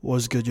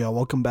What's good, y'all?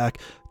 Welcome back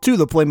to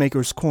the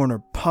Playmakers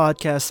Corner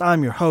podcast.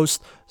 I'm your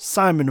host,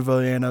 Simon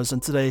Villanos,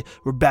 and today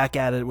we're back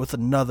at it with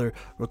another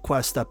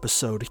request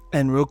episode.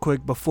 And real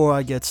quick, before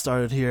I get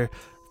started here,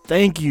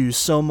 thank you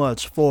so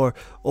much for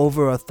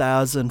over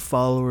 1,000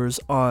 followers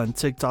on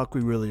TikTok. We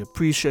really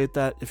appreciate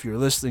that. If you're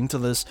listening to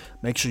this,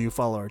 make sure you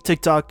follow our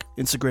TikTok,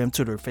 Instagram,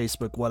 Twitter,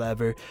 Facebook,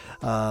 whatever.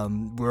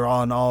 We're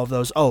on all of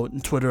those. Oh,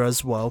 and Twitter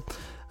as well.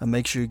 And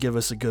make sure you give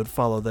us a good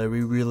follow there.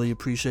 We really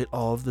appreciate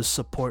all of the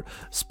support,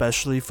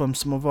 especially from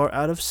some of our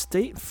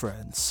out-of-state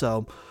friends.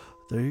 So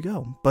there you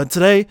go. But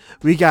today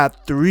we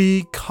got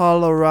 3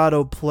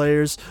 Colorado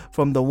players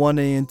from the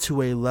 1A and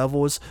 2A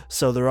levels,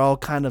 so they're all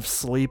kind of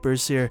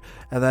sleepers here.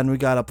 And then we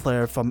got a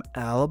player from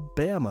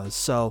Alabama.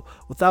 So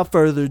without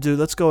further ado,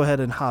 let's go ahead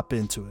and hop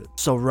into it.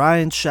 So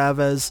Ryan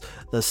Chavez,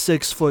 the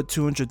 6',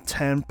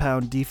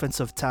 210-pound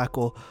defensive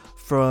tackle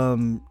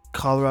from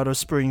Colorado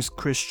Springs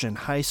Christian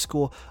High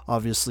School,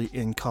 obviously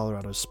in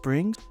Colorado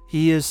Springs.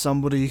 He is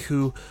somebody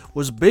who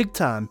was big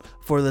time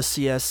for the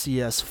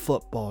CSCS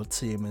football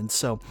team, and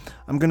so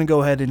I'm going to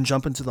go ahead and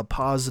jump into the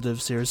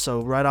positives here.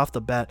 So right off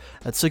the bat,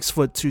 at 6',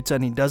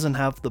 210, he doesn't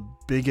have the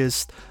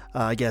biggest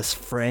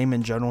frame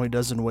in general. He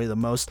doesn't weigh the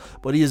most,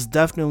 but he is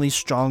definitely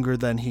stronger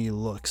than he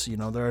looks. You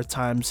know, there are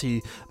times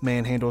he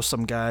manhandles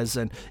some guys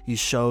and he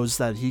shows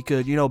that he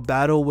could,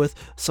 battle with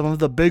some of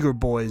the bigger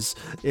boys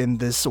in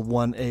this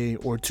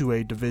 1A or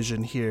 2A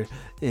division here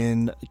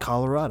in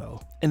Colorado.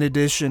 In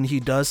addition,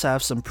 he does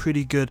have some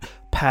pretty good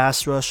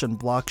pass rush and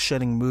block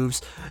shedding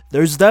moves.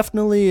 There's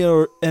definitely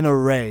an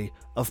array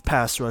of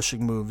pass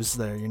rushing moves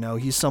there.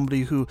 He's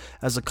somebody who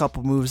has a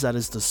couple moves at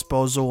his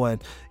disposal,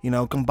 and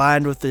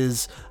combined with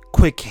his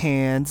quick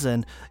hands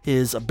and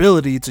his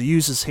ability to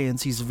use his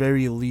hands, he's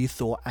very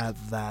lethal at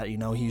that.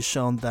 He's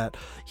shown that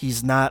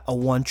he's not a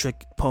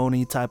one-trick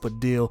pony type of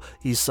deal.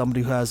 He's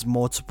somebody who has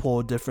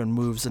multiple different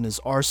moves in his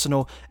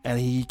arsenal, and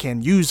he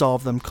can use all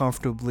of them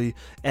comfortably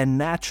and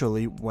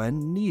naturally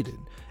when needed.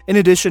 In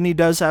addition, he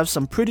does have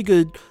some pretty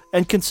good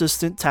and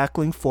consistent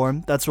tackling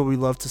form. That's what we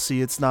love to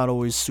see. It's not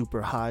always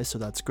super high, so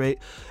that's great.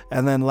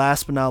 And then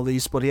last but not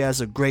least, but he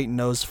has a great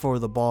nose for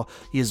the ball.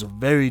 He is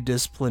very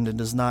disciplined and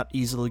does not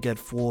easily get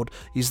fooled.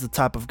 He's the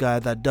type of guy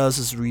that does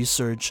his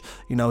research.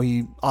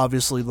 He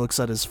obviously looks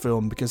at his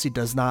film because he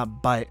does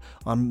not bite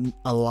on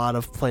a lot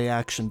of play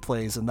action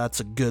plays, and that's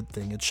a good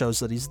thing. It shows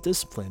that he's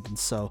disciplined, and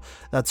so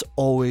that's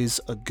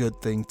always a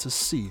good thing to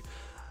see.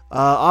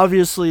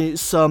 Obviously,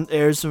 some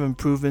areas of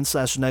improvement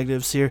 /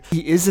 negatives here.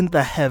 He isn't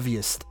the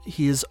heaviest.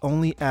 He is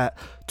only at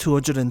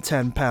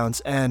 210 pounds.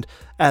 And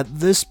at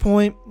this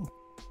point,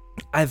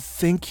 I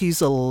think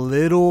he's a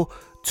little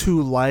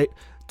too light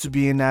to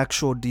be an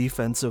actual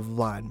defensive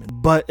lineman.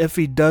 But if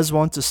he does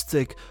want to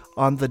stick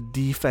on the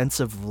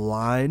defensive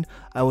line,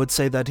 I would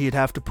say that he'd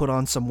have to put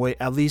on some weight,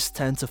 at least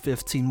 10 to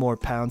 15 more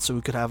pounds, so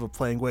we could have a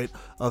playing weight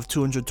of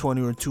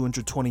 220 or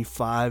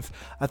 225.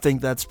 I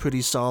think that's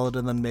pretty solid,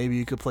 and then maybe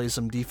you could play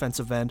some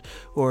defensive end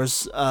or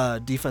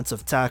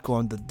defensive tackle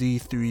on the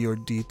D3 or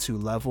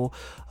D2 level.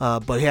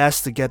 But he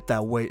has to get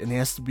that weight, and he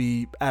has to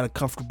be at a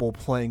comfortable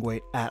playing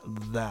weight at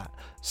that.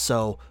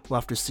 So we'll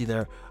have to see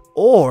there.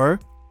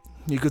 Or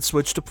you could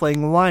switch to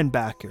playing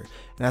linebacker.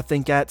 And I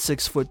think at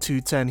 6',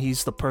 210,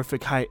 he's the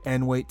perfect height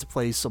and weight to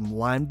play some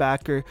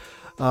linebacker.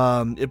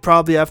 It'd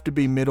probably have to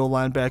be middle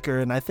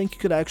linebacker, and I think you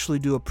could actually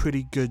do a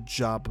pretty good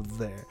job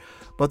there.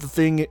 But the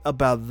thing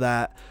about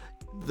that,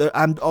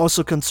 I'm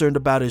also concerned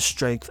about his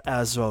strength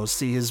as well.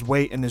 See, his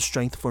weight and his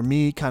strength for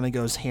me kind of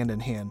goes hand in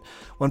hand.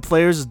 When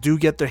players do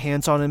get their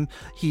hands on him,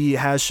 he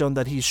has shown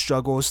that he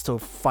struggles to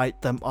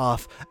fight them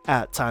off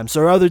at times.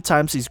 There are other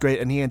times he's great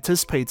and he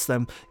anticipates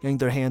them getting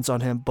their hands on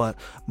him, but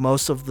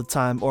most of the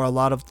time, or a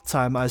lot of the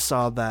time, I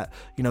saw that,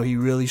 he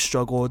really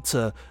struggled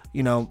to,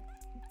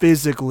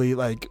 physically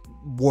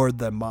ward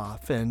them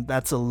off, and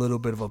that's a little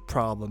bit of a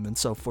problem. And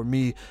so for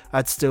me,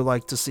 I'd still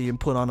like to see him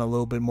put on a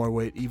little bit more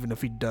weight, even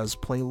if he does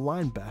play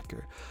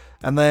linebacker.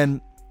 And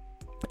then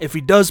if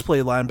he does play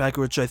linebacker,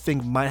 which I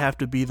think might have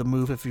to be the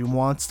move if he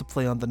wants to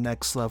play on the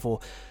next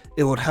level,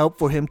 it would help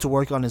for him to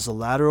work on his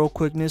lateral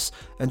quickness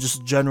and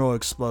just general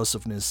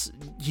explosiveness.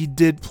 He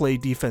did play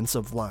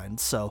defensive line,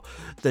 so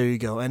there you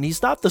go. And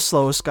he's not the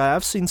slowest guy.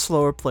 I've seen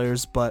slower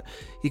players, but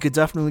he could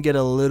definitely get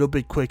a little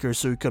bit quicker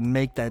so he could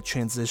make that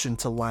transition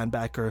to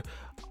linebacker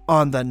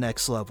on that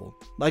next level.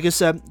 Like I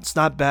said, it's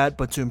not bad,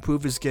 but to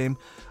improve his game,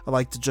 I'd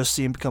like to just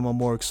see him become a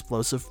more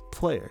explosive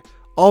player.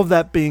 All of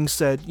that being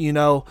said,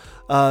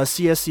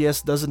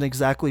 CSCS doesn't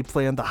exactly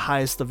play in the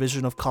highest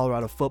division of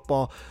Colorado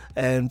football,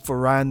 and for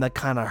Ryan, that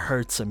kind of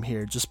hurts him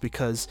here just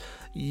because,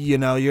 you're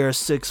a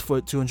 6',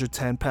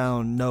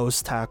 210-pound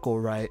nose tackle,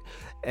 right?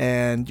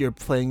 And you're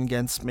playing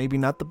against maybe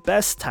not the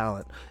best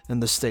talent in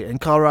the state, and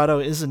Colorado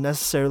isn't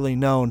necessarily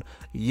known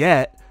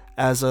yet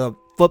as a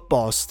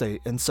football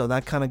state, and so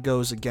that kind of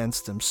goes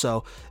against him.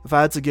 So if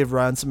I had to give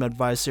Ryan some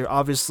advice here,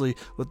 obviously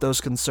with those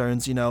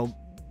concerns,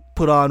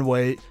 put on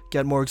weight,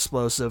 get more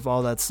explosive,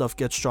 all that stuff,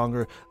 get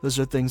stronger. Those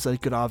are things that he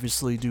could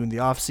obviously do in the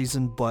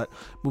offseason, but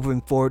moving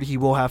forward, he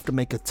will have to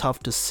make a tough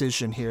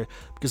decision here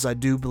because I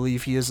do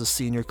believe he is a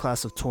senior,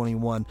 class of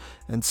 21,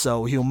 and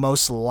so he'll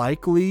most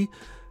likely,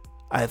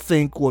 I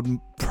think,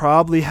 would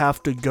probably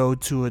have to go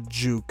to a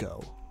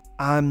JUCO.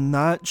 I'm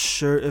not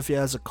sure if he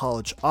has a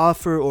college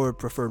offer or a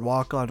preferred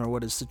walk-on or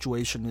what his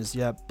situation is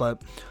yet,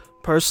 but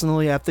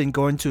personally, I think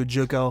going to a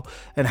JUCO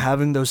and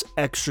having those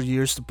extra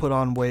years to put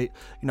on weight,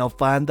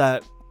 find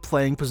that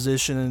playing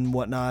position and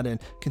whatnot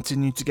and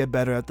continue to get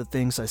better at the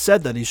things I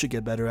said that he should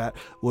get better at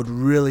would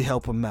really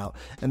help him out.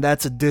 And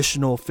that's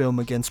additional film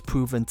against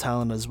proven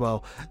talent as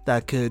well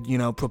that could,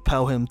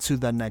 propel him to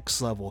the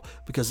next level.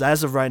 Because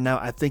as of right now,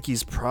 I think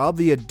he's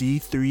probably a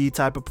D3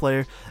 type of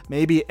player,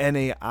 maybe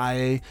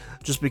NAIA,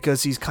 just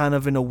because he's kind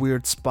of in a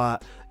weird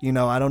spot.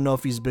 I don't know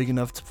if he's big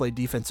enough to play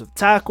defensive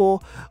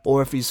tackle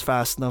or if he's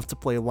fast enough to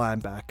play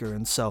linebacker.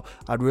 And so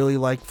I'd really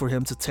like for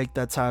him to take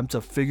that time to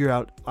figure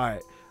out, all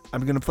right,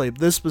 I'm going to play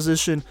this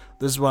position.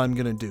 This is what I'm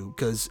going to do.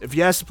 Because if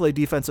he has to play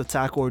defensive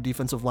tackle or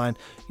defensive line,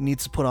 he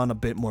needs to put on a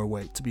bit more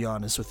weight, to be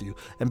honest with you,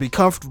 and be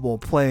comfortable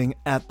playing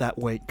at that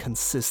weight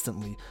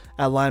consistently.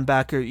 At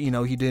linebacker,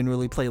 he didn't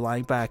really play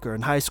linebacker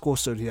in high school,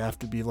 so he'd have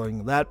to be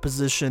learning that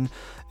position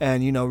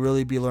and,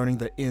 really be learning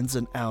the ins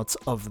and outs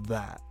of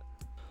that.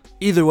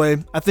 Either way,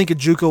 I think a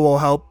JUCO will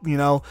help.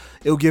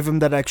 It'll give him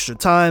that extra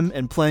time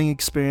and playing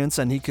experience,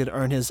 and he could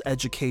earn his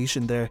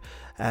education there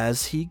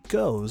as he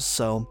goes.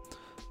 So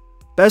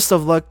best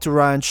of luck to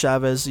Ryan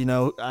Chavez.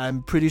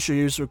 I'm pretty sure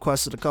he was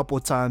requested a couple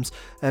of times,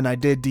 and I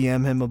did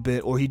DM him a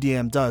bit, or he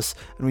DM'd us,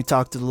 and we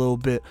talked a little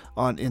bit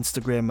on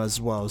Instagram as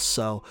well.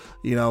 So,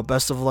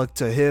 best of luck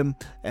to him,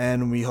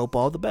 and we hope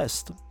all the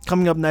best.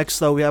 Coming up next,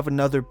 though, we have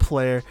another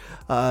player,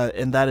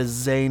 and that is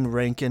Zane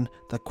Rankin,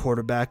 the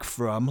quarterback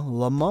from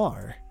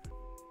Lamar.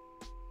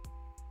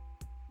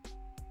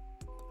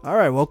 All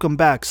right, welcome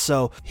back.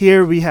 So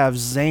here we have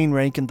Zane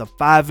Rankin, the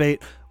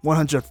 5'8",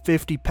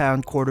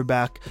 150-pound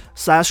quarterback /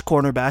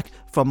 cornerback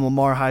from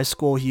Lamar High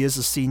School. He is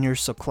a senior,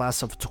 so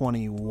class of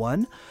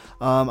 21.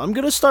 I'm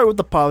going to start with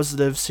the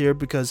positives here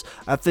because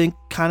I think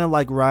kind of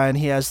like Ryan,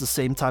 he has the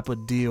same type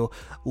of deal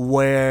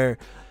where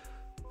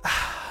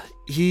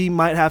he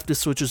might have to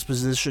switch his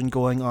position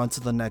going on to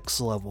the next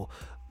level.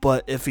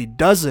 But if he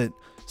doesn't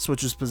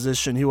switch his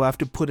position, he'll have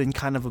to put in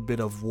kind of a bit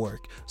of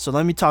work. So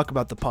let me talk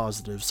about the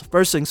positives.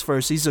 First things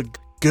first, he's a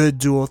good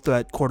dual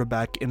threat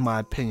quarterback in my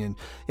opinion.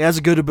 He has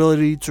a good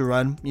ability to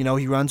run.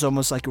 He runs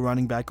almost like a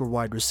running back or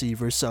wide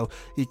receiver, so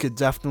he could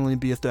definitely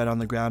be a threat on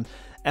the ground.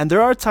 And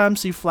there are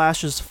times he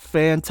flashes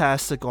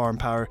fantastic arm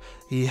power.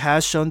 He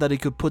has shown that he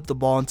could put the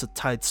ball into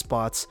tight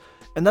spots,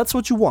 and that's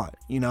what you want.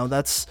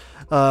 That's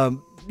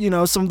some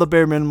of the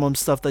bare minimum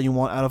stuff that you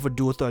want out of a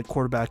dual threat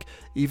quarterback,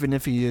 even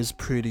if he is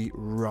pretty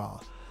raw.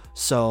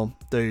 So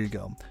there you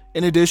go.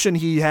 In addition,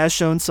 he has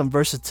shown some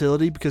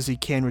versatility because he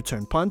can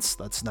return punts.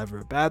 That's never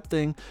a bad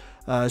thing.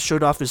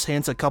 Showed off his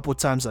hands a couple of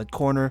times at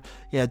corner.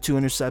 He had 2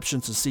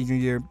 interceptions his senior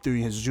year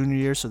during his junior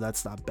year, so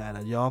that's not bad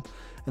at y'all.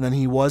 And then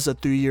he was a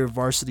 3-year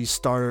varsity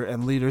starter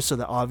and leader, so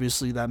that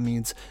obviously that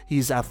means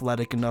he's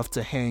athletic enough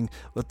to hang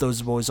with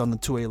those boys on the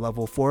 2A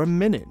level for a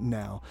minute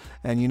now.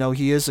 And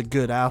he is a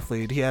good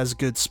athlete. He has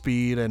good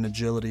speed and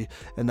agility,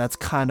 and that's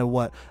kind of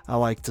what I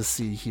like to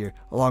see here,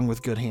 along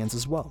with good hands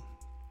as well.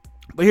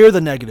 But here are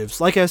the negatives.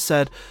 Like I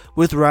said,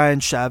 with Ryan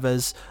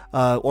Chavez,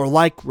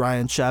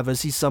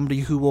 he's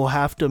somebody who will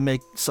have to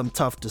make some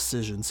tough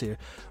decisions here.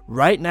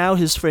 Right now,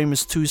 his frame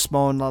is too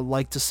small, and I'd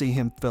like to see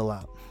him fill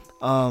out.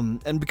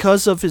 And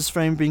because of his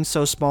frame being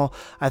so small,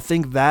 I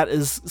think that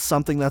is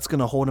something that's going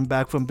to hold him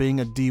back from being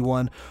a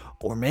D1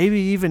 or maybe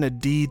even a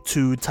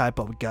D2 type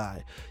of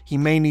guy. He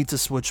may need to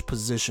switch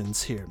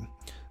positions here.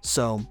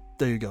 So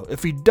there you go.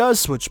 If he does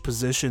switch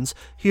positions,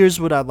 here's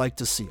what I'd like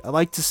to see. I'd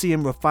like to see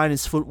him refine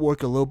his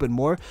footwork a little bit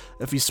more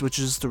if he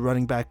switches to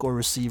running back or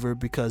receiver,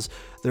 because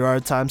there are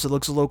times it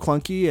looks a little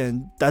clunky,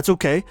 and that's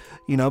okay,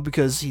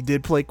 because he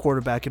did play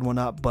quarterback and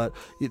whatnot, but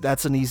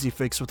that's an easy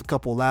fix with a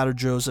couple ladder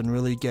drills and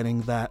really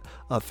getting that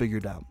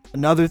figured out.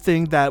 Another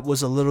thing that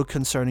was a little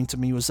concerning to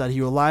me was that he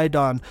relied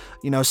on,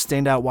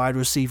 standout wide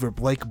receiver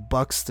Blake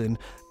Buxton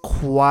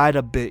quite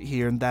a bit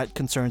here, and that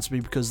concerns me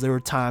because there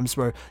were times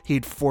where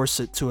he'd force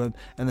it to him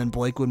and then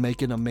Blake would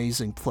make an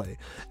amazing play.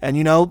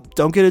 And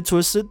don't get it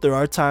twisted, there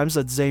are times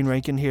that Zane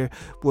Rankin here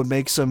would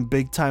make some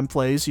big time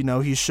plays.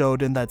 He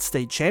showed in that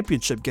state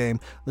championship game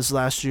this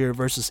last year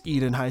versus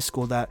Eden High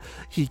School that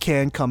he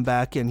can come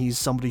back and he's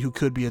somebody who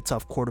could be a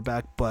tough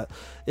quarterback, but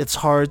it's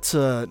hard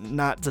to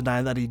not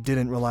deny that he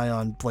didn't rely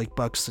on Blake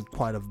Buxton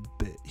quite a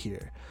bit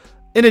here.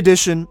 In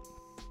addition,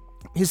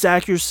 his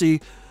accuracy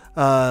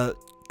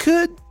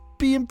could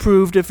be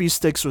improved if he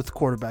sticks with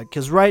quarterback,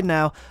 because right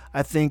now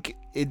I think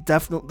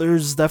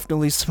there's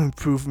definitely some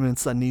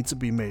improvements that need to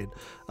be made.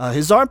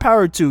 His arm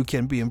power too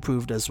can be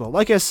improved as well.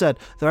 Like I said,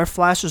 there are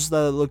flashes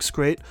that it looks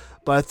great,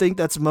 but I think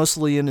that's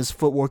mostly in his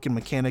footwork and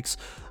mechanics.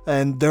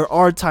 And there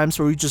are times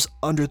where he just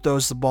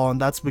underthrows the ball,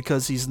 and that's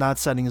because he's not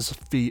setting his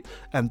feet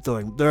and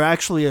throwing. There are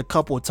actually a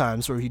couple of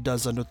times where he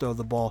does underthrow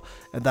the ball,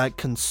 and that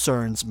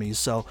concerns me.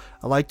 So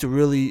I like to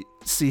really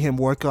see him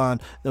work on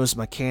those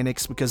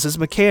mechanics, because his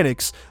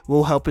mechanics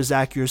will help his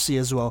accuracy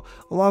as well,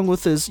 along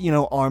with his,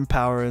 arm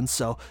power. And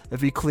so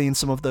if he cleans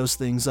some of those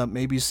things up,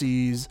 maybe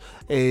sees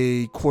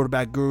a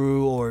quarterback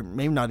guru, or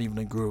maybe not even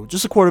a guru,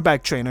 just a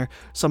quarterback trainer,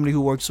 somebody who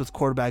works with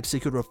quarterbacks,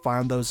 he could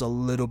refine those a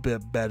little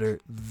bit better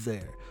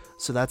there.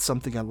 So that's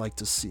something I'd like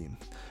to see.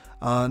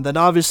 And then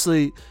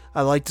obviously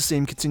I like to see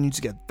him continue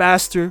to get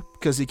faster,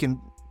 because he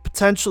can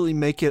potentially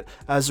make it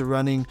as a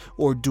running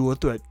or dual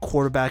threat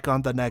quarterback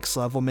on the next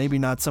level. Maybe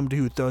not somebody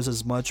who throws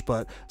as much,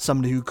 but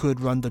somebody who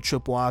could run the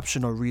triple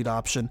option or read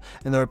option.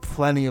 And there are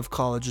plenty of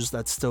colleges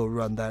that still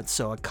run that.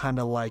 So I kind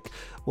of like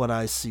what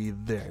I see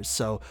there.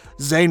 So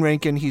Zane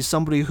Rankin, he's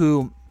somebody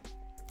who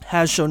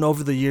has shown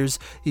over the years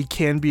he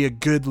can be a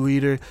good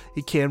leader.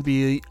 He can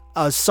be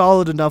a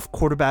solid enough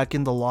quarterback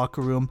in the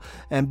locker room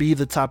and be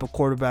the type of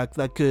quarterback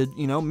that could,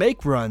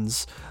 make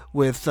runs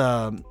with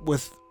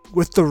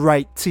the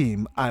right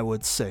team, I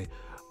would say.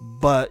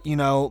 But,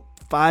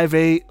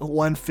 5'8",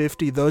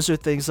 150, those are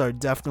things that are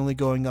definitely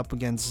going up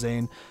against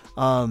Zane.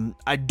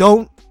 I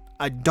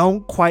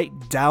don't quite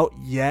doubt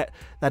yet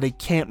that he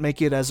can't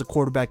make it as a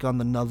quarterback on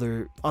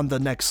the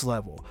next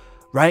level.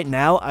 Right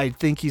now, I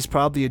think he's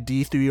probably a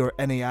D3 or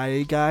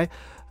NAIA guy,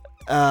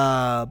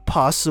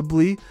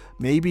 possibly,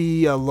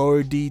 maybe a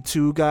lower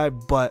D2 guy,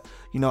 but,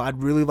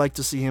 I'd really like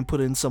to see him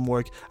put in some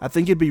work. I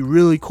think it'd be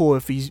really cool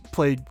if he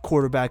played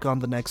quarterback on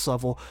the next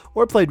level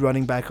or played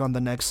running back on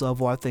the next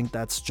level. I think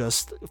that's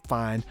just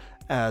fine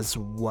as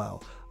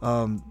well.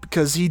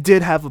 Because he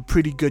did have a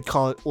pretty good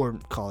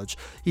college.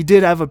 He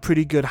did have a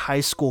pretty good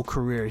high school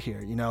career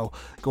here,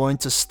 going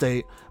to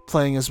state,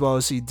 playing as well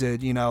as he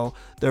did.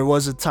 There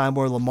was a time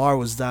where Lamar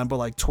was down by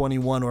like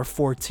 21 or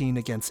 14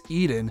 against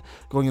Eden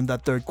going in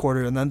that third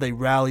quarter, and then they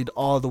rallied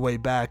all the way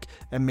back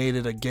and made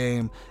it a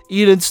game.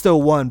 Eden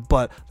still won,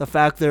 but the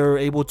fact they were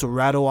able to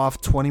rattle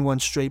off 21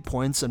 straight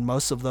points, and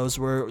most of those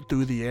were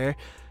through the air,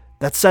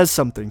 that says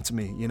something to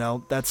me.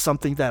 That's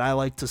something that I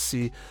like to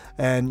see.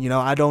 And,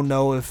 I don't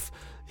know if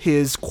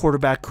his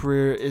quarterback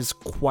career is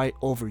quite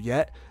over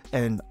yet.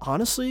 And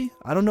honestly,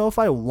 I don't know if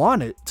I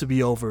want it to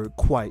be over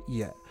quite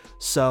yet.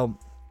 So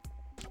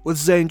with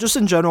Zane, just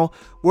in general,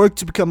 work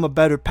to become a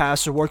better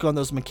passer, work on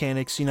those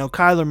mechanics.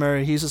 Kyler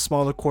Murray, he's a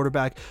smaller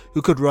quarterback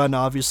who could run,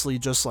 obviously,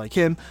 just like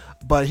him,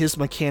 but his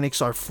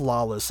mechanics are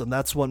flawless, and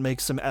that's what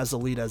makes him as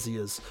elite as he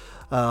is,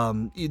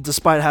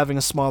 despite having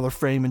a smaller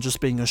frame and just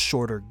being a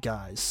shorter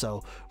guy.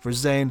 So for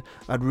Zane,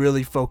 I'd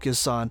really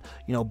focus on,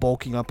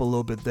 bulking up a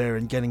little bit there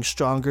and getting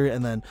stronger,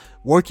 and then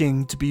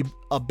working to be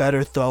a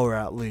better thrower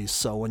at least.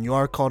 So when you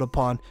are called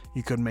upon,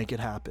 you could make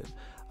it happen.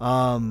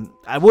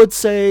 I would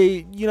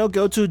say,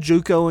 go to a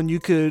JUCO and you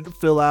could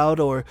fill out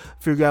or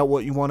figure out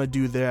what you want to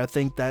do there. I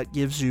think that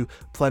gives you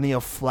plenty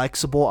of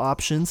flexible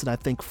options, and I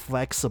think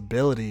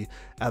flexibility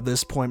at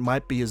this point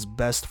might be his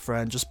best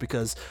friend, just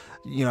because,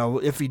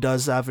 if he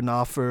does have an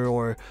offer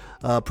or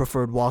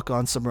preferred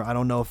walk-on somewhere, I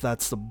don't know if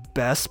that's the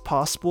best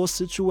possible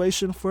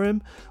situation for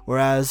him.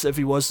 Whereas if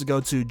he was to go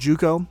to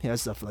JUCO, he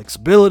has the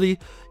flexibility.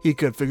 He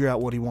could figure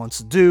out what he wants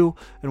to do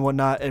and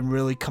whatnot and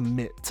really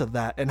commit to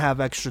that and have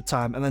extra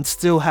time, and then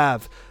still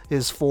have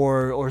his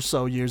 4 or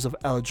so years of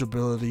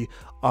eligibility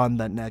on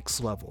that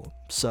next level.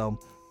 So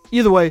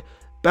either way,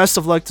 best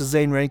of luck to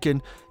Zane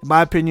Rankin. In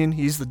my opinion,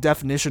 he's the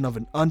definition of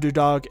an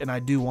underdog, and I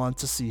do want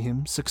to see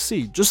him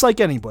succeed, just like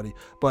anybody,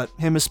 but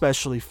him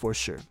especially for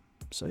sure.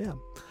 So yeah.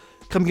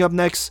 Coming up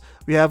next,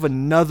 we have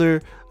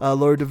another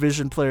lower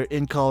division player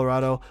in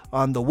Colorado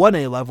on the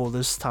 1A level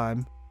this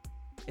time,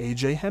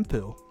 AJ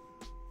Hemphill.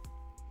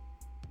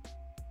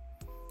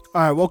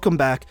 All right, welcome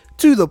back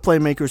to the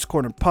Playmakers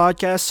Corner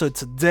podcast. So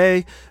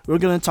today we're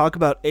going to talk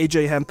about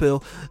AJ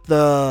Hemphill,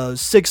 the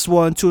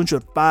 6'1",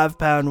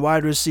 205-pound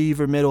wide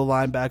receiver, middle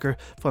linebacker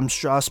from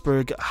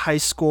Strasburg High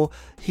School.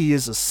 He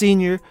is a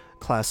senior,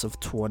 class of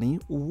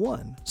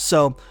 21.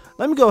 So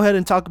let me go ahead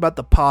and talk about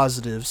the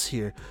positives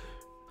here.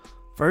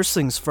 First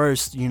things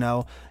first,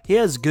 he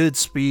has good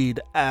speed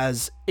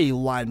as a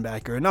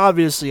linebacker, and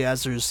obviously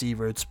as a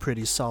receiver, it's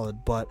pretty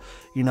solid, but,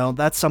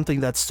 that's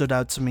something that stood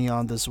out to me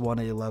on this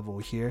 1A level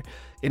here.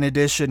 In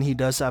addition, he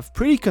does have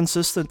pretty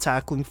consistent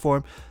tackling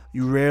form.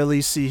 You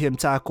rarely see him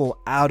tackle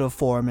out of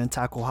form and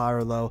tackle high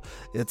or low.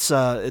 It's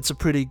a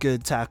pretty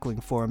good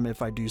tackling form,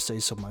 if I do say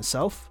so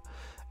myself.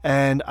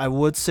 And I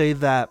would say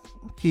that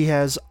he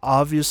has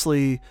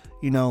obviously,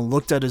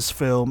 looked at his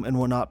film and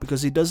whatnot,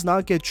 because he does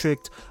not get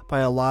tricked by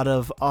a lot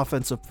of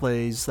offensive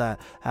plays that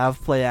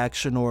have play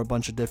action or a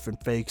bunch of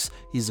different fakes.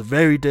 He's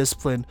very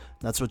disciplined.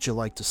 That's what you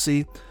like to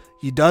see.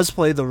 He does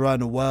play the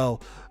run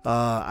well.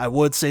 I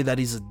would say that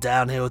he's a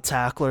downhill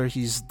tackler.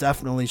 He's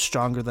definitely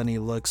stronger than he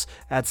looks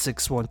at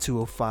 6'1",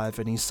 205,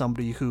 and he's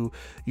somebody who,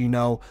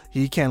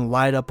 he can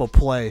light up a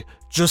play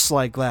just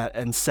like that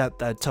and set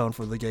that tone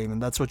for the game,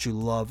 and that's what you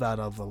love out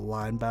of a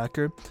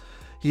linebacker.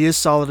 He is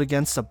solid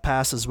against the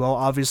pass as well.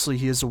 Obviously,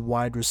 he is a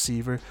wide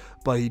receiver,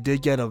 but he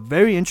did get a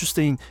very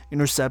interesting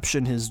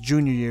interception his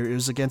junior year. It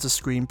was against a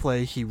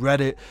screenplay. He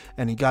read it,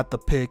 and he got the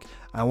pick.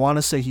 I want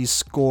to say he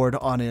scored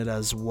on it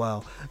as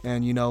well.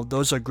 And,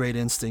 those are great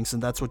instincts,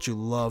 and that's what you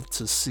love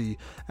to see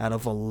out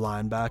of a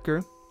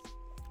linebacker.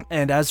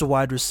 And as a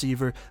wide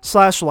receiver /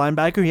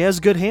 linebacker, he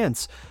has good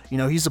hands.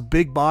 He's a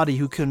big body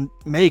who can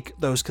make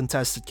those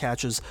contested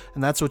catches,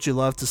 and that's what you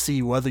love to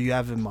see, whether you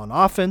have him on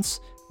offense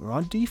or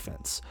on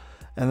defense.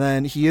 And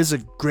then he is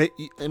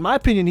in my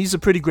opinion, he's a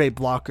pretty great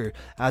blocker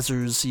as a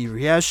receiver.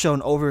 He has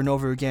shown over and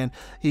over again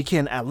he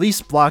can at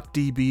least block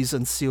DBs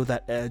and seal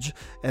that edge,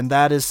 and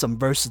that is some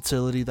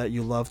versatility that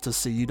you love to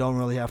see. You don't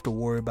really have to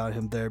worry about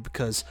him there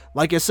because,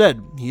 like I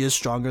said, he is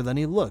stronger than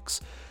he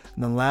looks.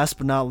 And then last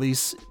but not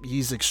least,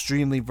 he's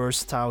extremely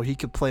versatile. He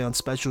could play on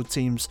special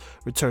teams,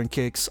 return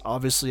kicks.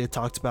 Obviously, I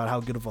talked about how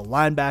good of a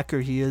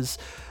linebacker he is.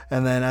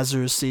 And then as a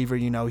receiver,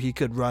 he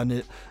could run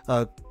it.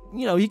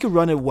 He could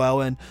run it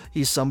well, and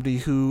he's somebody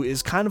who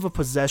is kind of a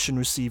possession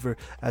receiver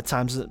at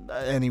times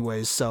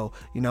anyways. So,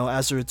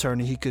 as a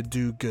returner, he could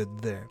do good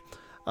there.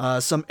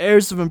 Some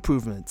areas of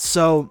improvement.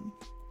 So,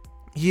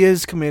 he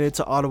is committed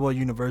to Ottawa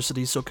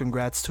University, so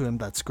congrats to him.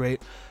 That's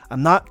great.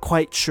 I'm not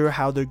quite sure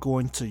how they're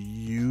going to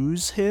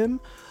use him,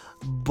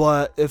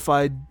 but if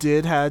I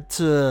did had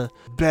to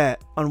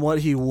bet on what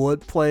he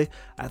would play,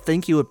 I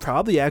think he would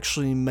probably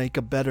actually make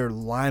a better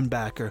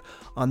linebacker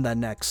on that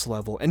next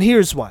level. And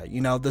here's why.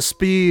 The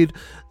speed,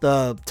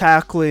 the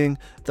tackling,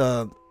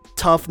 the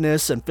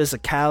toughness and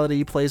physicality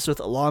he plays with,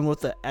 along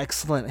with the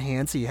excellent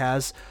hands he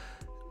has,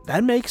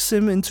 that makes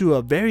him into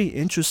a very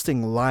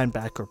interesting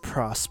linebacker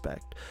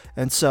prospect.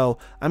 And so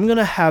I'm going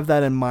to have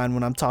that in mind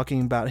when I'm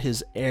talking about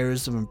his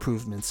areas of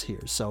improvements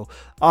here. So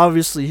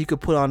obviously he could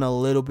put on a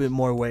little bit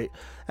more weight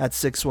at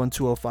 6'1",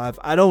 205.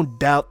 I don't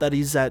doubt that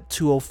he's at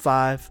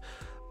 205.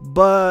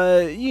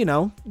 But,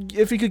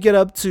 if he could get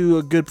up to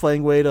a good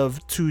playing weight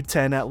of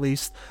 210 at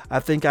least, I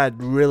think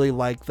I'd really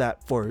like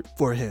that for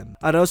him.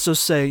 I'd also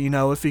say,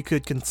 if he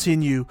could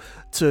continue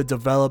to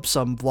develop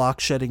some block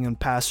shedding and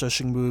pass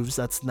rushing moves,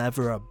 that's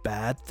never a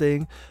bad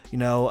thing.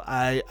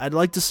 I'd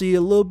like to see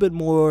a little bit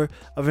more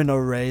of an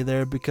array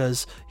there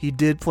because he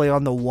did play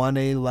on the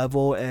 1A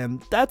level,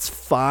 and that's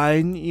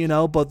fine,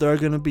 but there are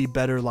going to be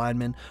better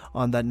linemen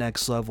on that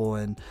next level.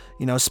 And,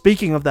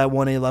 speaking of that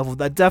 1A level,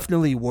 that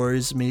definitely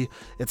worries me.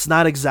 It's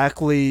not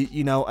exactly,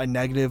 a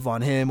negative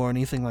on him or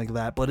anything like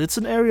that, but it's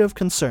an area of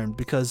concern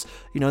because,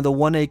 the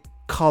 1A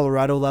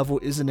Colorado level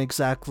isn't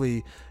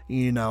exactly,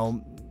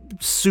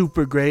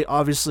 super great.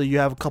 Obviously, you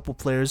have a couple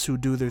players who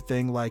do their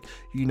thing, like,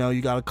 you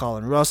got to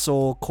Colin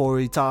Russell,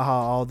 Corey Taha,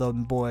 all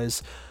them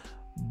boys.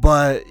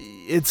 But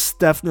it's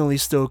definitely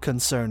still a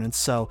concern. And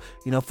so,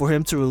 for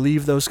him to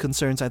relieve those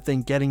concerns, I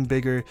think getting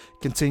bigger,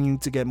 continuing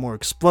to get more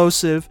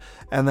explosive,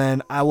 and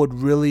then I would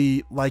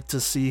really like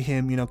to see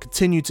him,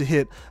 continue to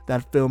hit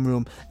that film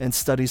room and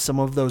study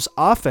some of those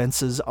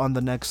offenses on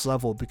the next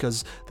level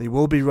because they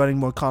will be running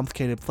more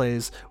complicated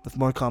plays with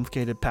more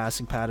complicated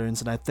passing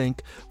patterns. And I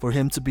think for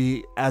him to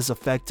be as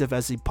effective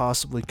as he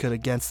possibly could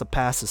against the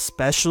pass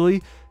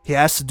especially, he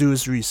has to do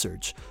his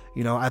research.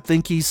 I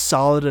think he's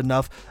solid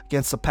enough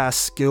against the pass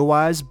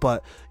skill-wise,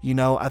 but,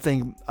 I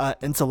think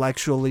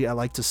intellectually I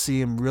like to see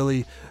him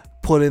really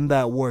put in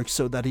that work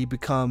so that he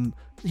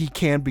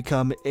can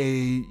become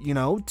a,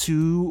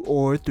 2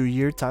 or 3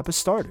 year type of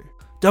starter.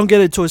 Don't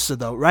get it twisted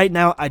though. Right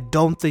now, I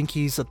don't think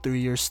he's a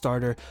 3-year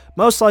starter.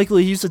 Most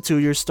likely, he's a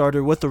 2-year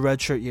starter with a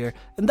redshirt year,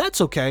 and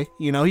that's okay.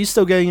 He's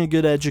still getting a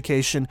good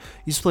education.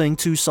 He's playing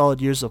 2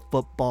 solid years of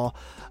football,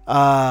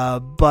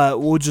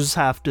 but we'll just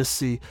have to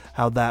see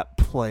how that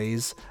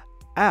plays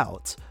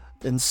out.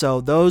 And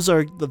so those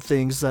are the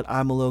things that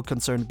I'm a little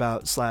concerned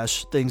about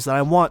 / things that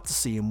I want to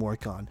see him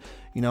work on.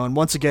 And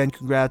once again,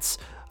 congrats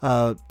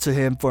to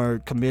him for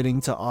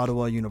committing to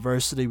Ottawa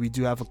University. We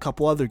do have a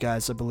couple other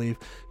guys, I believe,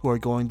 who are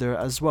going there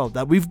as well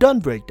that we've done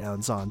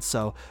breakdowns on.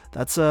 So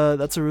that's a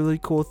really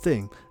cool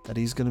thing that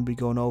he's going to be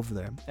going over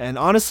there. And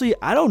honestly,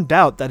 I don't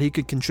doubt that he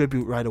could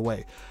contribute right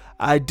away.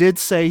 I did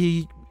say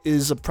he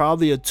is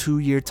probably a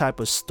 2-year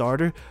type of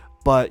starter,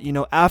 but,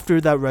 after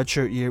that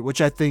redshirt year,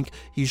 which I think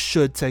he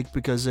should take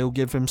because it'll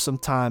give him some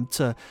time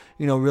to,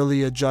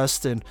 really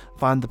adjust and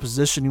find the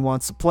position he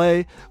wants to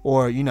play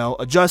or,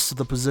 adjust to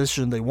the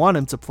position they want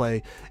him to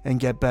play and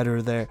get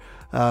better there.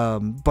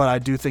 But I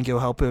do think it'll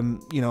help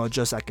him,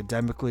 adjust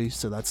academically,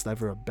 so that's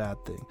never a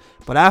bad thing.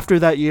 But after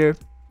that year,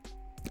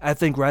 I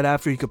think right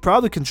after he could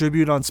probably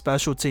contribute on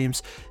special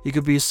teams. He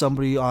could be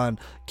somebody on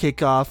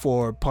kickoff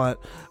or punt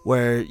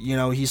where,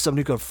 he's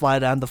somebody who could fly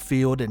down the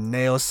field and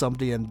nail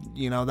somebody, and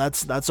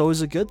that's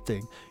always a good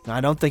thing.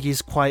 I don't think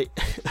he's quite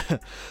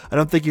I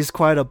don't think he's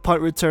quite a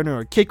punt returner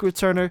or kick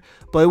returner,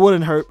 but it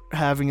wouldn't hurt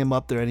having him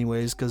up there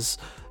anyways because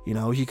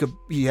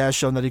he has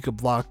shown that he could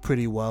block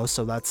pretty well,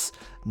 so that's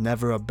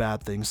never a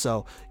bad thing.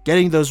 So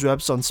getting those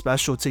reps on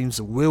special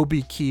teams will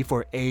be key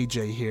for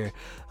AJ here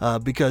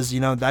because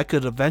that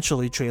could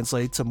eventually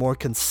translate to more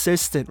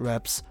consistent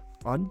reps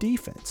on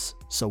defense.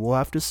 So we'll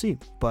have to see.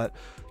 But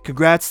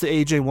congrats to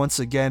AJ once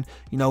again.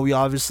 We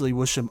obviously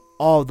wish him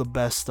all the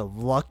best of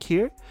luck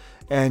here.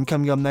 And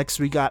coming up next,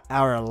 we got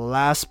our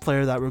last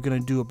player that we're going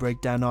to do a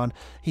breakdown on.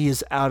 He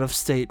is out of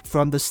state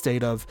from the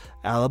state of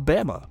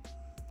Alabama.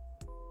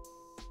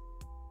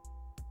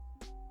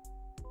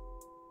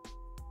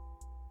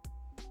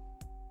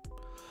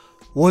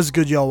 What's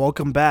good, y'all?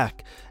 Welcome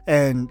back.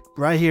 And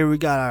right here we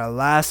got our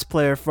last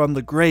player from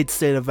the great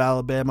state of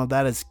Alabama.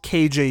 That is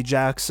KJ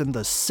Jackson,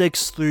 the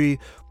 6'3",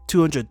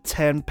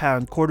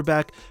 210-pound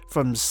quarterback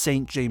from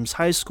St. James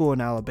High School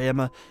in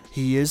Alabama.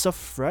 He is a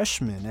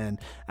freshman, and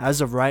as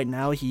of right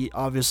now, he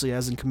obviously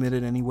hasn't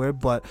committed anywhere,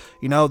 but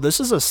this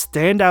is a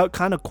standout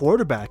kind of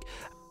quarterback.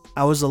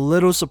 I was a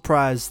little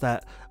surprised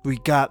that we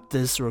got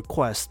this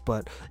request,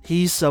 but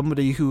he's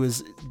somebody who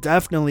is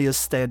definitely a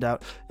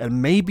standout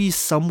and maybe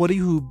somebody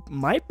who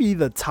might be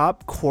the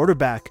top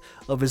quarterback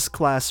of his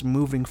class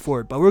moving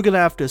forward, but we're going to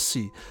have to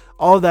see.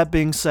 All that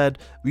being said,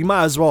 we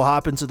might as well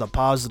hop into the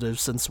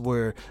positives since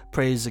we're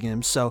praising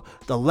him. So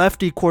the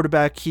lefty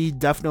quarterback, he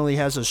definitely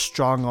has a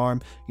strong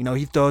arm.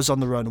 He throws on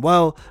the run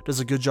well, does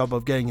a good job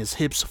of getting his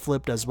hips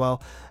flipped as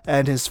well,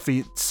 and his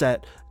feet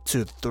set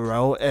to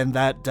throw, and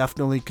that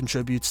definitely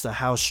contributes to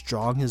how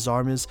strong his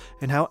arm is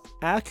and how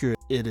accurate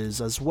it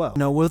is as well.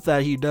 With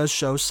that, he does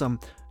show some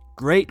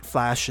great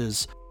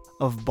flashes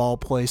of ball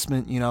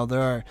placement.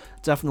 There are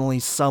definitely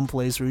some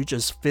plays where he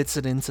just fits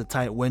it into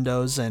tight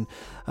windows, and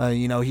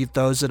he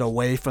throws it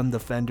away from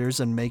defenders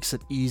and makes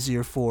it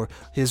easier for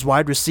his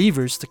wide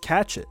receivers to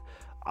catch it.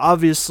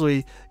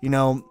 Obviously,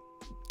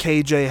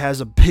 KJ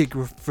has a big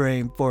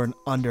frame for an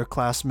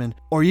underclassman,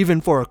 or even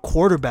for a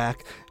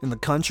quarterback in the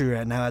country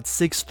right now at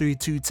 6'3",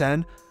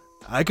 210.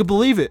 I could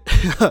believe it.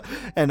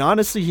 And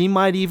honestly, he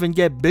might even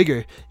get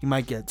bigger. He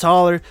might get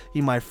taller.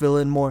 He might fill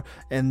in more.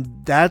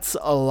 And that's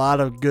a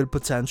lot of good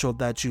potential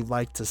that you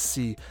like to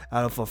see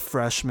out of a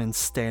freshman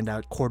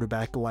standout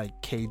quarterback like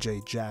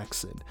KJ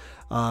Jackson.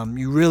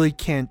 You really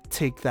can't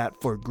take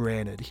that for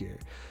granted here.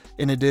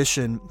 In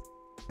addition,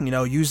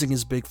 using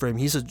his big frame,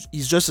 he's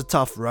just a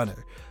tough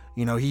runner.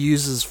 He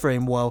uses his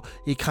frame well.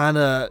 He kind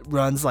of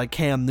runs like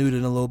Cam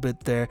Newton a little bit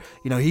there.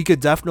 He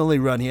could definitely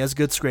run. He has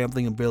good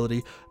scrambling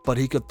ability, but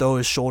he could throw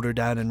his shoulder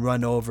down and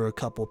run over a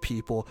couple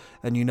people.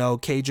 And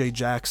KJ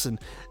Jackson,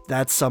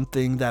 that's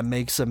something that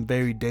makes him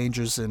very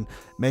dangerous and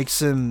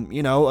makes him, a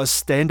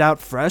standout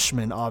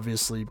freshman,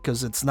 obviously,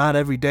 because it's not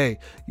every day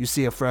you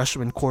see a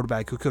freshman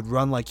quarterback who could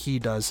run like he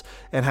does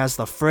and has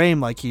the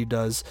frame like he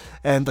does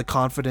and the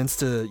confidence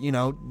to,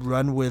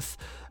 run with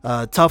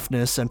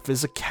toughness and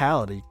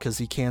physicality, because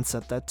he can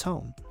set that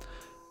tone.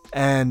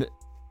 And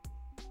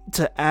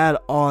to add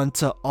on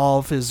to all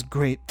of his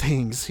great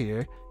things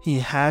here, he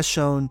has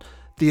shown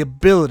the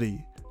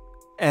ability,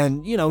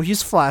 and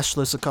he's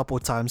flashless a couple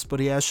of times, but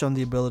he has shown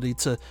the ability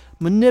to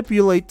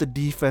manipulate the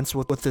defense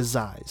with his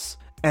eyes,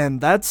 and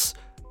that's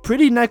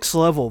pretty next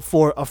level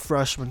for a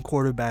freshman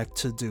quarterback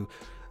to do.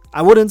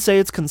 I wouldn't say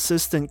it's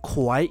consistent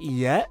quite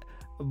yet,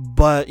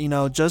 but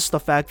just the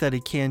fact that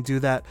he can do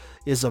that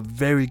is a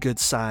very good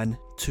sign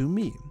to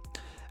me.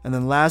 And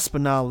then last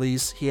but not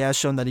least, he has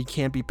shown that he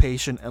can be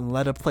patient and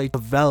let a play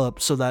develop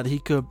so that he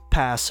could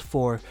pass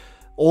for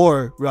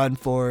or run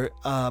for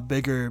a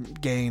bigger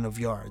gain of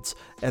yards.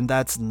 And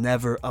that's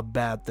never a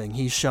bad thing.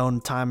 He's shown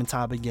time and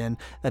time again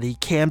that he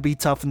can be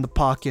tough in the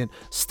pocket,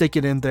 stick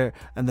it in there,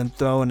 and then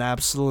throw an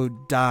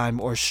absolute dime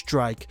or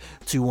strike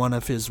to one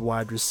of his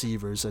wide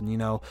receivers.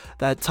 And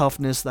that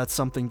toughness, that's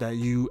something that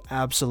you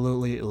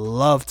absolutely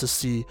love to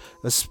see,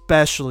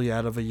 especially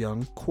out of a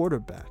young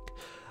quarterback.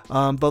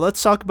 But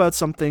let's talk about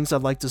some things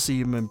I'd like to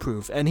see him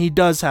improve, and he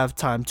does have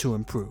time to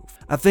improve.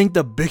 I think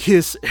the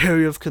biggest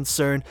area of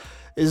concern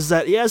is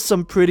that he has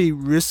some pretty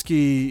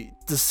risky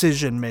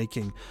decision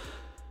making.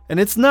 And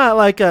it's not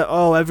like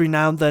every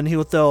now and then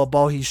he'll throw a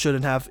ball he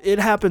shouldn't have. It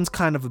happens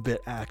kind of a bit,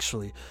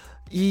 actually.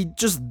 He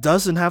just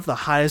doesn't have the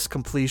highest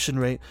completion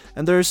rate,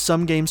 and there are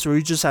some games where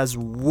he just has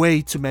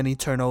way too many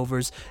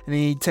turnovers, and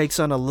he takes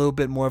on a little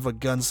bit more of a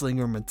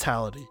gunslinger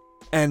mentality.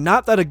 And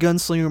not that a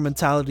gunslinger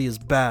mentality is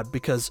bad,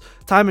 because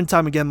time and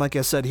time again, like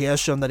I said, he has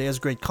shown that he has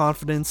great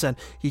confidence and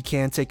he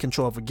can take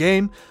control of a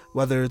game,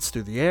 whether it's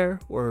through the air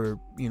or,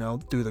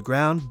 through the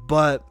ground.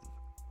 But,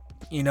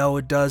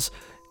 it does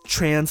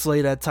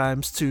translate at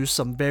times to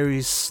some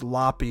very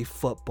sloppy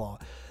football.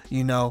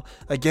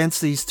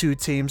 Against these two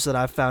teams that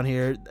I found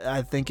here,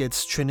 I think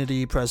it's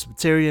Trinity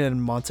Presbyterian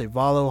and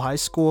Montevallo High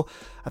School.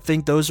 I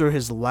think those were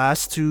his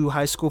last two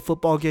high school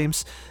football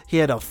games.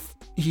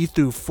 He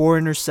threw 4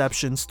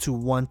 interceptions to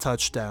 1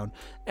 touchdown,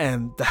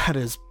 and that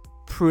is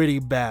pretty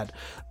bad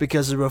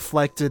because it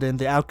reflected in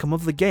the outcome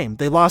of the game.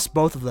 They lost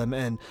both of them,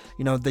 and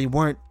they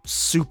weren't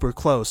super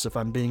close, if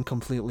I'm being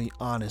completely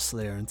honest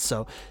there. And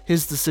so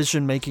his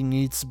decision making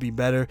needs to be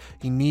better.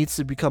 He needs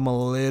to become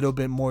a little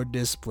bit more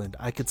disciplined.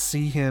 I could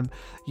see him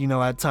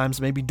at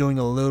times maybe doing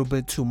a little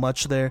bit too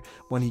much there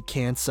when he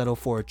can't settle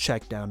for a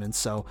check down. And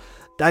so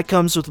that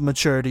comes with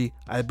maturity.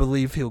 I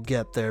believe he'll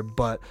get there,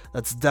 but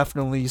that's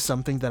definitely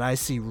something that I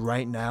see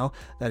right now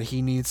that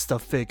he needs to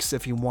fix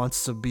if he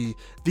wants to be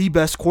the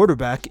best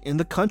quarterback in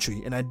the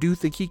country, and I do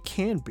think he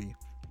can be.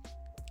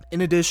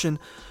 In addition,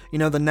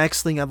 the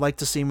next thing I'd like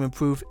to see him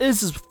improve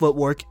is his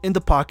footwork in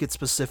the pocket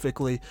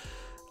specifically.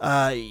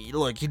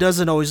 Look, he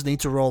doesn't always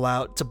need to roll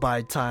out to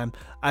buy time.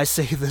 I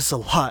say this a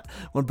lot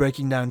when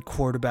breaking down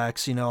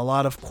quarterbacks. A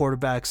lot of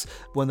quarterbacks,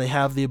 when they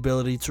have the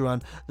ability to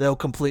run, they'll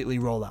completely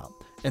roll out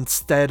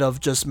instead of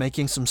just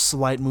making some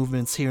slight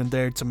movements here and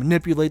there to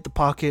manipulate the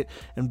pocket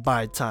and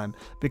buy time,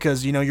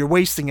 because you're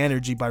wasting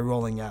energy by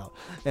rolling out,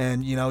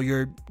 and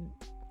you're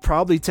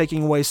probably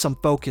taking away some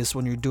focus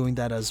when you're doing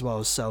that as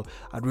well. So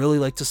I'd really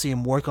like to see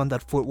him work on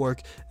that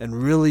footwork and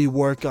really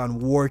work on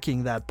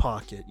working that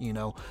pocket,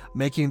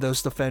 making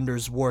those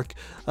defenders work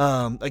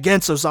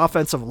against those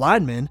offensive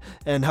linemen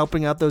and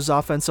helping out those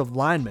offensive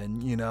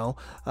linemen,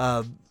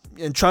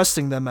 and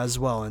trusting them as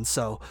well. And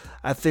so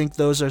I think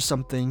those are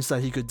some things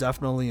that he could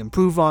definitely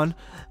improve on,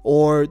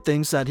 or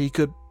things that he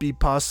could be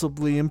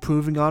possibly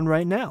improving on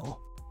right now.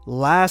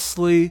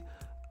 Lastly,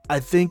 I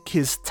think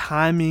his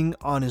timing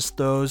on his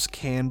throws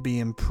can be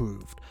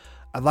improved.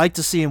 I'd like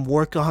to see him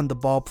work on the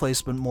ball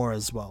placement more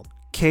as well.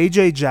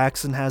 KJ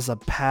Jackson has a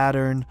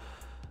pattern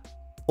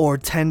or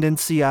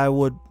tendency, I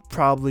would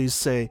probably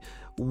say,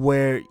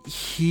 where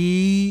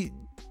he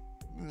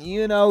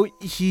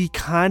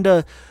kind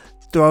of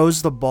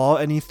throws the ball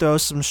and he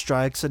throws some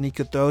strikes and he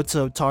could throw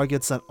to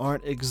targets that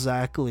aren't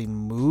exactly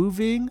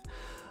moving.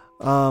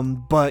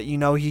 But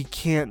he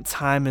can't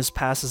time his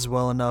passes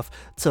well enough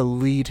to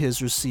lead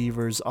his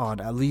receivers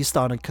on, at least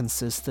on a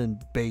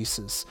consistent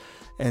basis.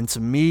 And to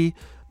me,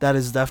 that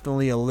is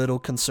definitely a little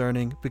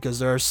concerning, because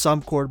there are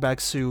some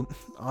quarterbacks who,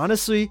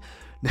 honestly,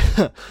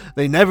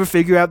 they never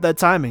figure out that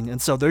timing.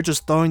 And so they're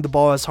just throwing the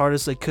ball as hard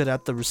as they could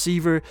at the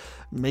receiver.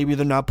 Maybe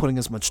they're not putting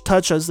as much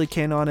touch as they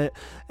can on it.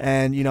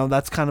 And,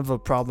 that's kind of a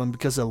problem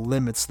because it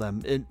limits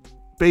them. It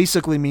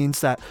basically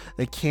means that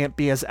they can't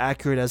be as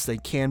accurate as they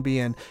can be.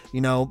 And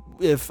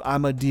if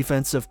I'm a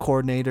defensive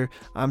coordinator,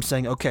 I'm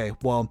saying, okay,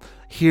 well,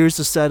 here's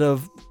a set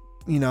of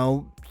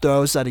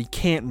throws that he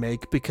can't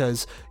make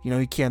because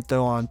he can't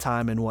throw on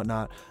time and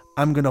whatnot.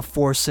 I'm gonna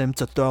force him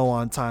to throw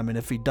on time, and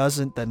if he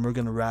doesn't, then we're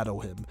gonna rattle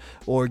him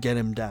or get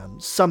him down,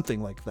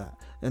 something like that.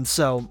 And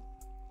so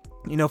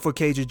for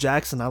KJ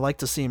Jackson, I like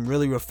to see him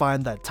really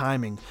refine that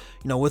timing,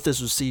 with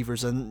his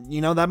receivers. And,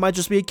 that might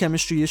just be a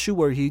chemistry issue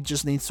where he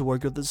just needs to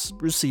work with his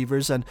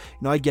receivers. And,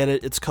 I get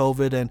it. It's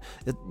COVID and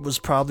it was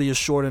probably a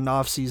shortened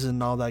off season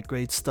and all that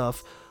great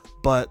stuff.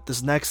 But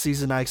this next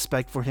season, I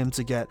expect for him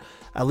to get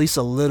at least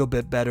a little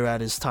bit better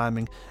at his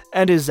timing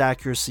and his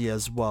accuracy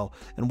as well,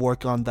 and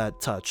work on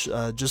that touch,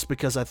 just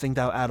because I think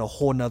that'll add a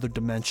whole nother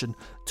dimension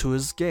to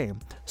his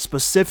game.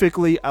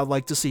 Specifically, I'd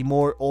like to see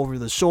more over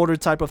the shoulder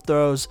type of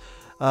throws,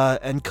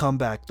 and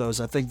comeback throws.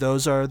 I think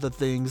those are the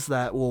things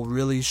that will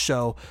really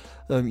show,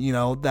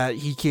 that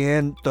he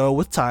can throw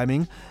with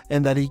timing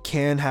and that he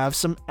can have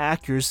some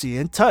accuracy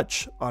and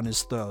touch on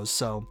his throws.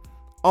 So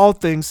all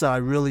things that I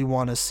really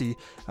want to see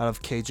out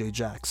of KJ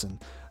Jackson.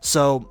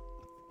 So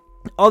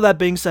all that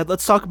being said,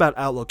 let's talk about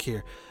outlook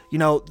here.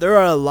 There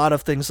are a lot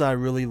of things that I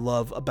really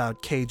love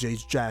about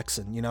KJ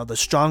Jackson. The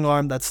strong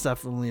arm, that's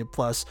definitely a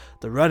plus.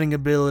 The running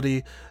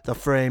ability, the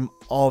frame,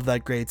 all of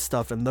that great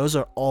stuff. And those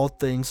are all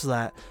things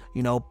that,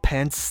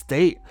 Penn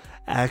State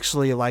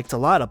actually liked a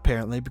lot,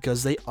 apparently,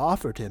 because they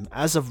offered him.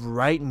 As of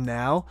right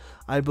now,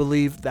 I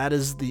believe that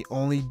is the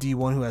only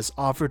D1 who has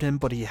offered him,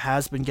 but he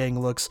has been getting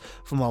looks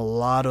from a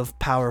lot of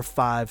Power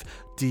 5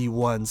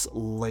 D1s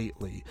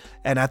lately,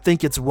 and I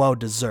think it's well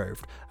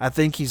deserved. I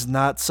think he's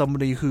not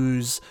somebody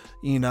who's,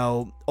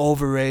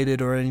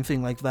 overrated or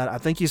anything like that. I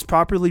think he's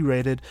properly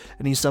rated,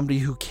 and he's somebody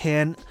who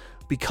can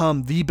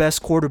become the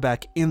best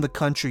quarterback in the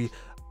country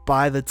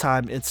by the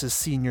time it's his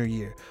senior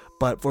year.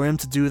 But for him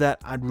to do that,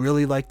 I'd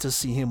really like to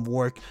see him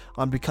work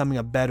on becoming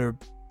a better,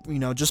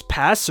 just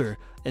passer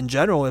in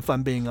general, if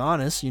I'm being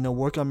honest.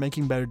 Work on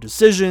making better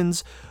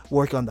decisions,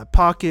 work on that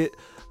pocket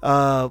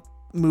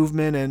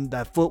movement and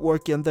that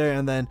footwork in there,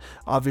 and then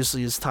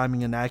obviously his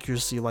timing and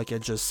accuracy, like I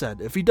just said.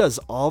 If he does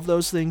all of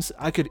those things,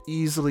 I could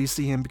easily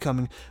see him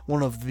becoming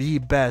one of the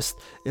best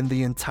in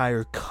the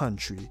entire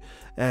country.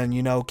 And,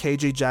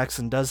 KJ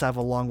Jackson does have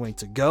a long way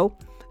to go,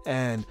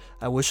 and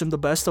I wish him the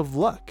best of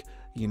luck.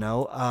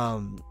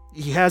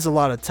 He has a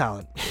lot of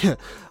talent.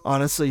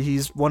 Honestly,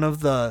 he's one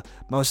of the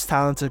most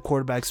talented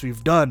quarterbacks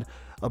we've done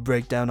a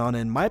breakdown on,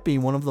 and might be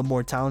one of the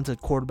more talented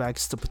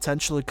quarterbacks to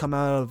potentially come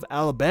out of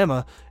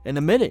Alabama in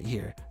a minute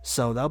here.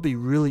 So that'll be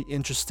really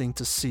interesting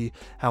to see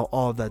how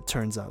all of that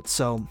turns out.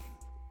 So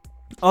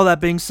all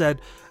that being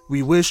said,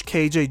 we wish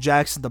KJ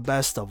Jackson the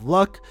best of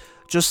luck.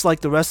 Just like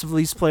the rest of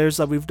these players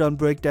that we've done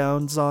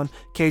breakdowns on.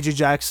 KJ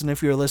Jackson,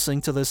 if you're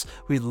listening to this,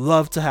 we'd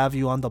love to have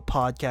you on the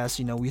podcast.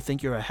 We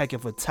think you're a heck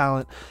of a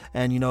talent.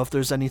 And, if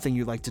there's anything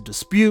you'd like to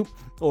dispute,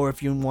 or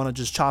if you want to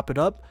just chop it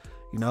up,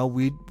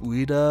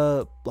 we'd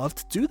love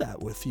to do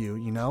that with you,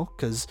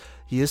 because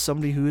he is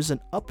somebody who is an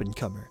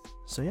up-and-comer.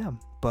 So yeah,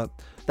 but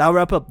that'll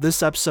wrap up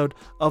this episode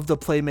of the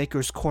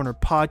Playmakers Corner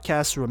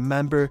podcast.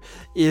 Remember,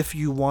 if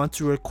you want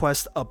to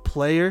request a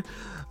player,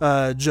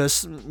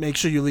 just make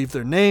sure you leave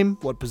their name,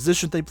 what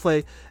position they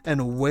play,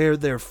 and where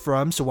they're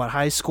from. So what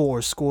high school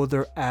or school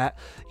they're at.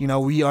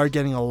 We are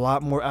getting a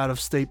lot more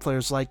out-of-state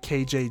players like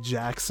KJ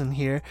Jackson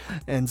here.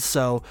 And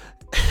so,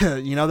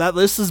 that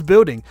list is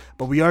building,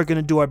 but we are going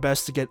to do our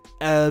best to get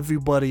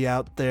everybody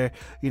out there.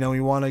 We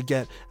want to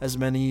get as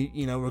many,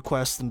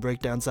 requests and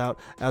breakdowns out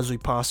as we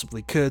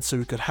possibly could, so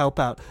we could help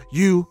out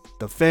you,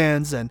 the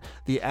fans, and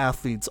the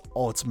athletes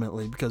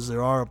ultimately, because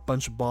there are a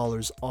bunch of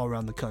ballers all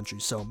around the country.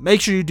 So make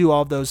sure you do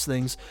all those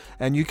things,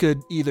 and you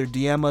could either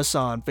DM us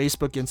on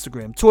Facebook,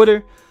 Instagram,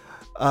 Twitter,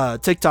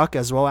 TikTok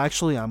as well.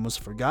 Actually, I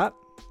almost forgot.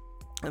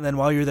 And then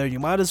while you're there, you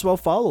might as well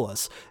follow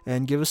us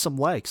and give us some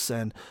likes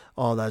and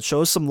all that.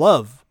 Show us some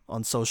love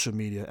on social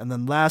media. And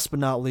then last but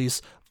not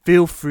least,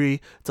 feel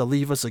free to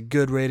leave us a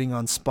good rating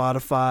on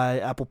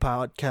Spotify, Apple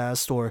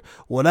Podcast, or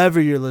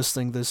whatever you're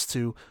listening this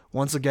to.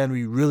 Once again,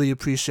 we really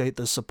appreciate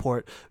the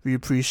support. We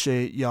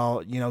appreciate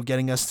y'all,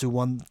 getting us to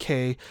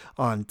 1K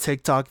on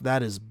TikTok.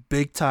 That is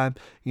big time.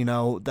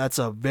 That's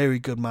a very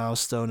good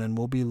milestone, and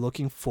we'll be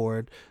looking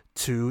forward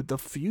to the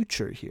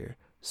future here.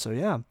 So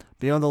yeah,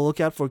 be on the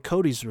lookout for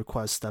Cody's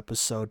request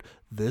episode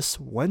this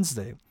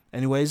Wednesday.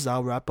 Anyways,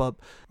 I'll wrap up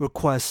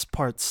requests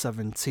part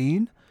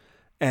 17,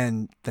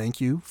 and thank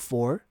you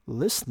for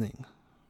listening.